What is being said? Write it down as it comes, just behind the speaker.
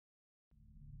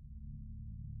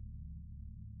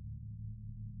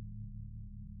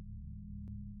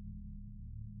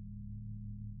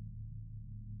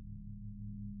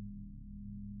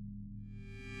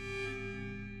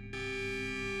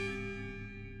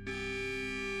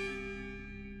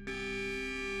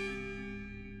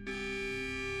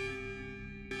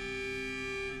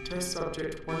Test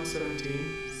Subject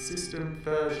 117, System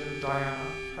Version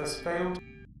Diana, has failed.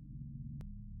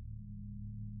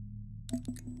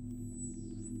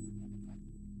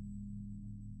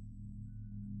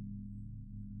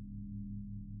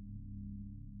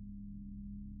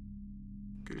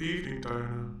 Good evening,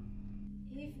 Diana.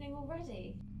 Evening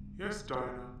already? Yes,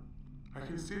 Diana. I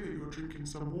can see that you're drinking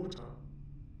some water.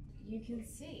 You can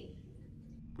see?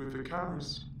 With the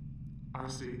cameras, I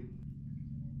see.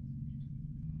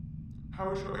 How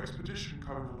is your expedition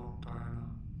coming along, Diana?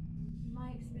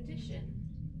 My expedition?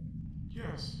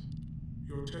 Yes.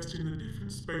 You're testing the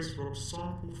different space rocks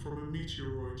sampled from a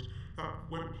meteoroid that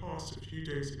went past a few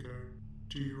days ago.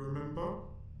 Do you remember?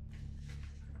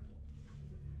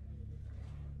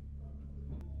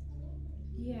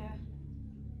 Yeah.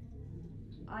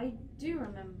 I do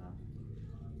remember.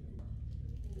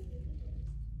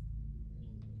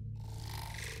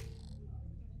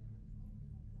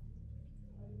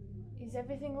 Is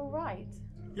everything all right?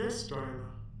 Yes,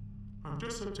 Diana. I'm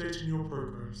just updating your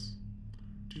progress.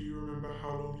 Do you remember how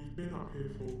long you've been up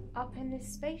here for? Up in this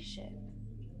spaceship?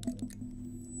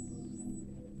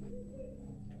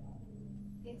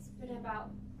 It's been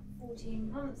about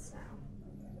 14 months now.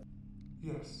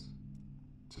 Yes.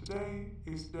 Today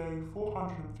is day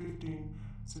 415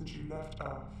 since you left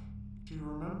Earth. Do you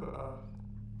remember Earth?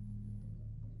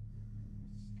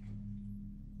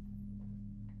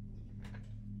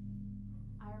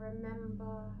 I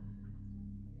remember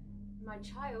my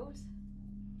child.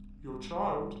 Your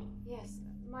child? Yes,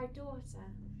 my daughter,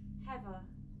 Heather.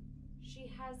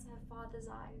 She has her father's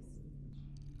eyes.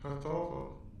 Her father?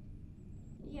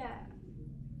 Yeah.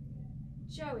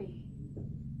 Joey.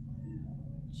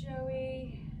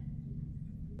 Joey.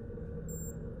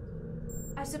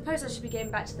 I suppose I should be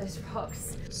getting back to those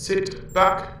rocks. Sit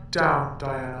back down,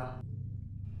 Diana.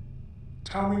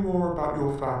 Tell me more about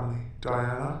your family,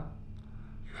 Diana.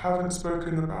 You haven't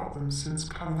spoken about them since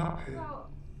coming up here.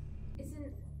 Well,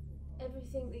 isn't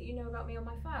everything that you know about me on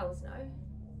my files, no?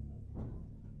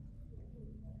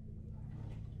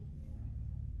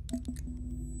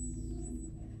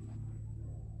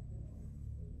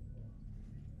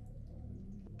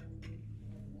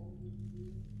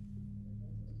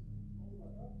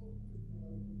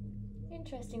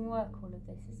 Interesting work, all of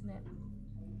this, isn't it?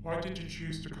 Why did you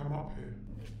choose to come up here?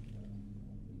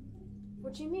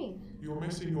 What do you mean? You're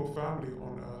missing your family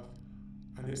on Earth,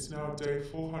 and it's now day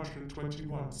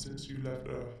 421 since you left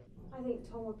Earth. I think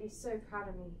Tom would be so proud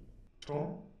of me.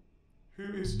 Tom?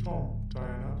 Who is Tom,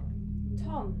 Diana?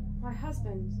 Tom, my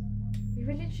husband. We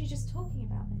were literally just talking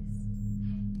about this.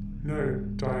 No,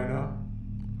 Diana.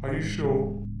 Are you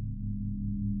sure?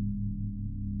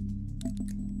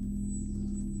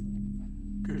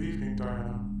 Good evening,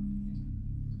 Diana.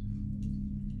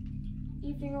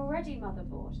 Evening already,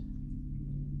 Motherboard.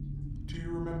 Do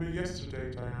you remember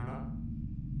yesterday, Diana?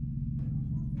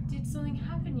 Did something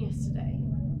happen yesterday?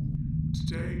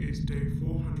 Today is day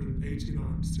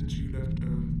 489 since you left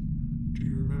Earth. Do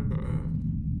you remember Earth?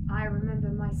 I remember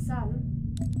my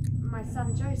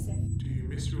son Joseph. Do you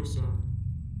miss your son?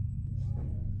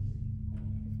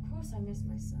 Of course I miss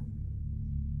my son.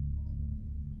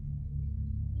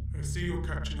 I see you're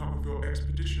catching up with your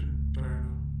expedition,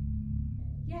 Diana.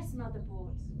 Yes,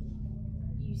 Motherboard.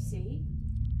 You see?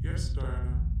 Yes,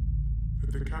 Diana.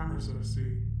 With the cameras I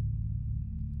see.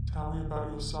 Tell me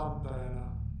about your son,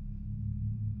 Diana.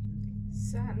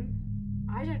 Son?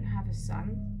 I don't have a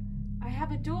son. I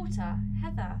have a daughter,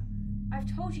 Heather. I've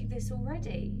told you this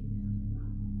already.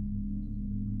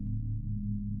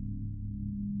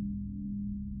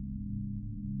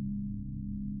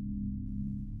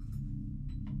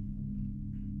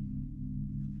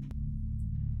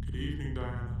 Good evening,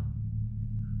 Diana.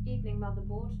 Evening,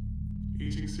 Motherboard.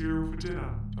 Eating cereal for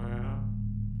dinner, Diana.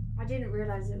 I didn't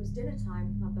realise it was dinner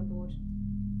time, Motherboard.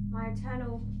 My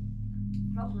eternal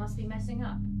clock must be messing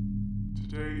up.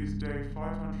 Today is day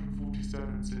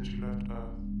 547 since you left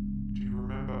Earth. Do you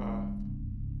remember Earth?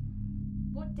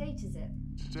 What date is it?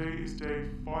 Today is day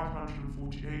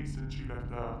 548 since you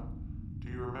left Earth. Do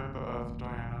you remember Earth,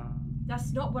 Diana?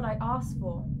 That's not what I asked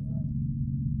for.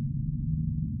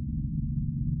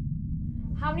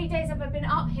 How many days have I been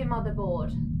up here,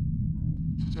 Motherboard?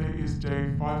 Today is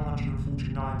day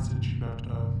 549 since you left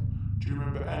Earth. Do you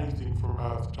remember anything from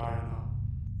Earth, Diana?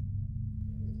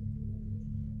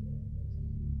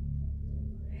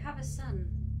 I have a son.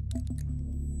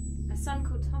 A son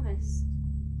called Thomas.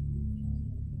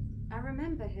 I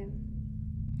remember him.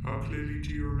 How clearly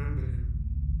do you remember him?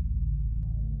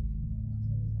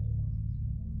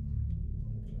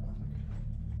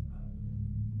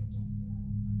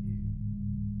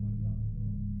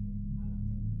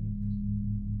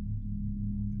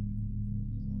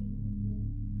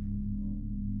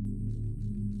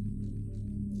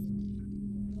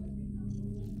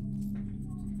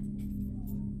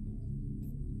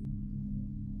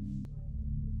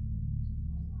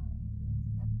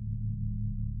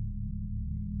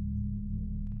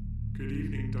 Good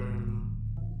evening, Diana.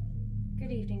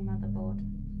 Good evening, Motherboard.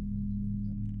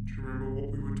 Do you remember what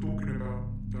we were talking about,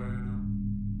 Diana?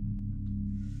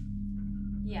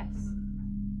 Yes.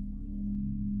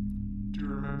 Do you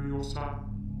remember your son?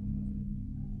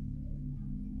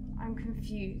 I'm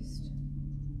confused.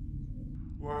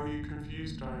 Why are you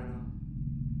confused, Diana?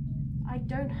 I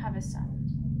don't have a son.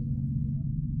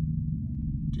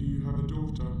 Do you have a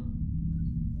daughter?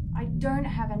 I don't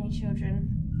have any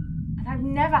children. And I've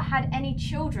never had any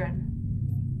children.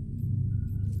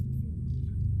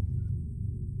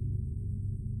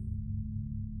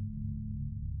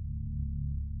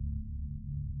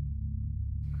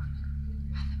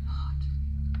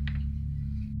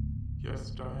 Yes,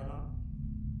 Diana.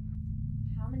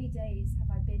 How many days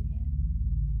have I been here?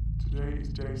 Today is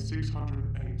day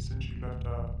 608 since you left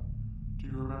Earth. Do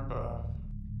you remember Earth?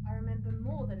 I remember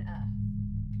more than Earth.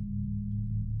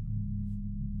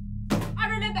 I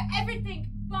remember everything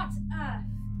but Earth.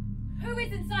 Who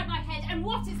is inside my head and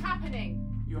what is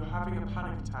happening? You're having a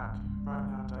panic attack right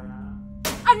now, Diana.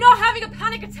 I'm not having a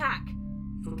panic attack!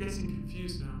 You're getting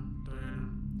confused now, Diana.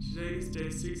 Today is day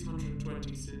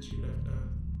 620 since you left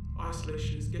Earth.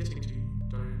 Isolation is getting to you,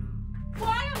 Diana.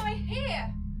 Why am I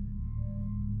here?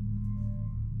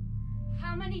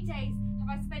 How many days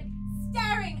have I spent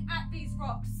staring at these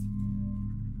rocks?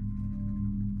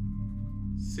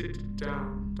 Sit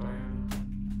down, Diana.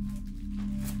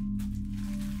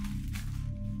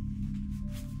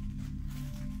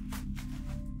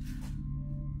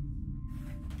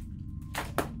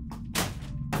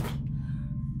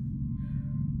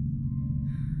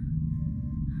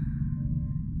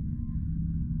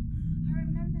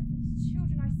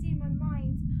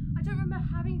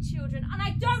 Children, and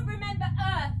I don't remember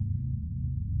Earth.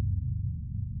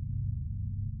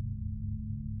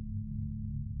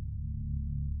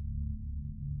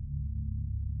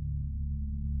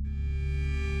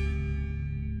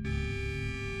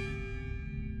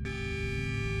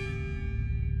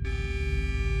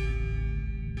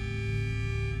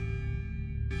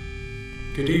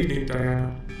 Good evening,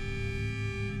 Diana.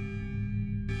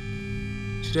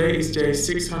 Today is day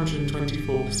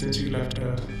 624 since you left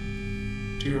Earth.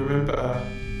 Do you remember Earth?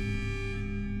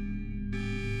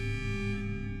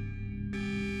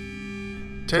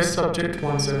 Test subject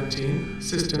 117,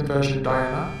 system version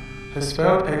Diana, has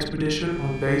failed expedition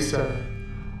on day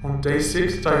 7. On day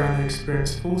 6, Diana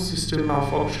experienced full system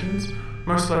malfunctions,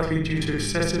 most likely due to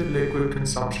excessive liquid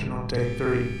consumption on day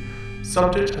 3.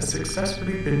 Subject has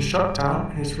successfully been shut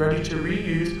down and is ready to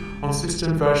reuse on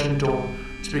system version Dawn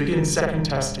to begin second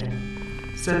testing.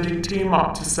 Sending team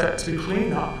up to set to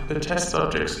clean up the test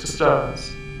subject's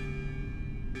disturbance.